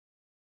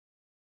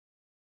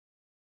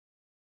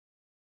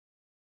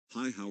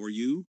Hi, how are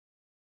you?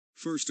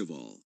 First of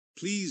all,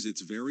 please,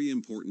 it's very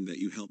important that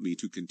you help me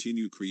to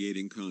continue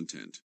creating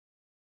content.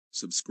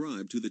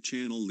 Subscribe to the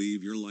channel,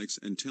 leave your likes,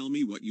 and tell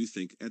me what you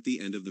think at the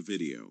end of the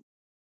video.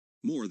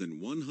 More than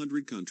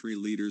 100 country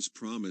leaders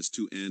promise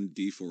to end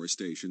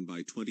deforestation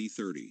by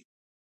 2030.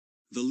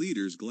 The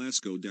leaders'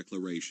 Glasgow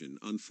Declaration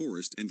on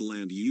Forest and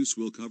Land Use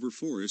will cover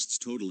forests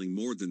totaling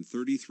more than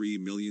 33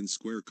 million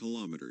square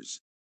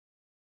kilometers.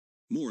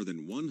 More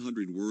than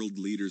 100 world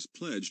leaders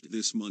pledged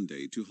this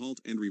Monday to halt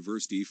and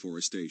reverse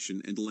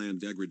deforestation and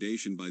land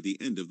degradation by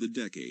the end of the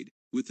decade,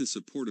 with the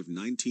support of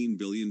 $19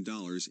 billion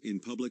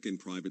in public and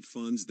private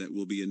funds that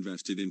will be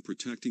invested in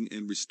protecting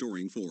and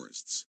restoring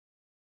forests.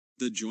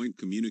 The joint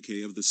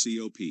communiqué of the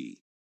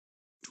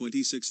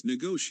COP26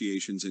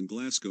 negotiations in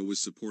Glasgow was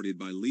supported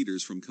by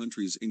leaders from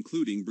countries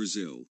including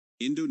Brazil,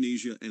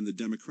 Indonesia, and the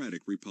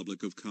Democratic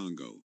Republic of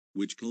Congo,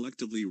 which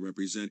collectively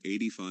represent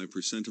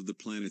 85% of the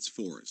planet's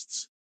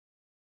forests.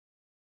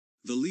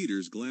 The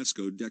leaders'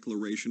 Glasgow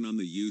Declaration on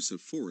the use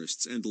of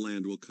forests and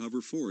land will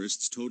cover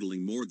forests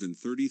totaling more than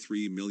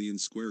 33 million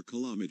square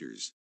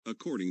kilometers,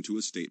 according to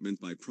a statement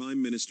by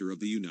Prime Minister of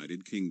the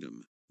United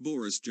Kingdom,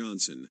 Boris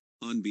Johnson,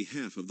 on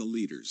behalf of the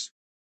leaders.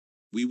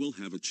 We will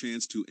have a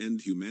chance to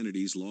end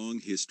humanity's long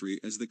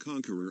history as the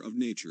conqueror of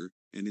nature,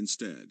 and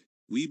instead,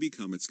 we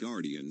become its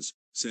guardians,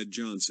 said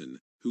Johnson,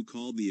 who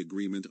called the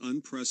agreement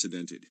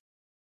unprecedented.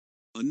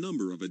 A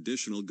number of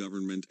additional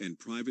government and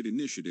private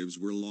initiatives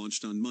were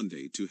launched on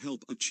Monday to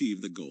help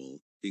achieve the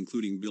goal,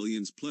 including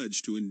billions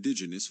pledged to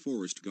indigenous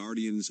forest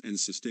guardians and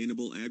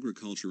sustainable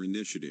agriculture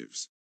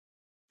initiatives.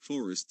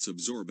 Forests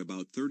absorb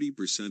about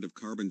 30% of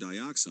carbon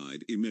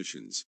dioxide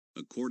emissions,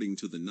 according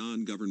to the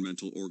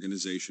non-governmental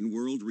organization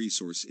World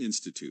Resource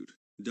Institute,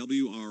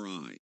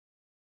 WRI.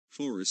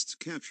 Forests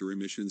capture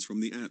emissions from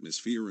the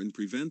atmosphere and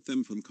prevent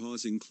them from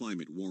causing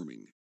climate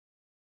warming.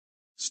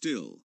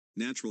 Still,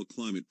 natural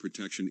climate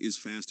protection is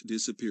fast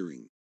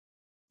disappearing.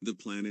 The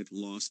planet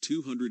lost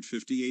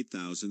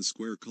 258,000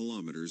 square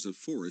kilometers of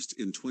forest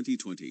in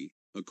 2020,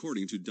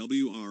 according to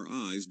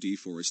WRI's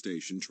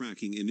deforestation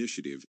tracking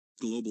initiative,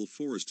 Global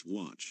Forest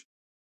Watch.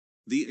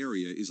 The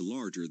area is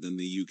larger than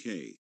the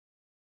UK.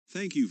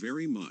 Thank you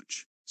very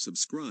much.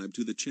 Subscribe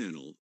to the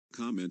channel,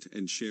 comment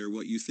and share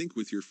what you think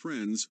with your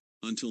friends.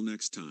 Until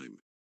next time.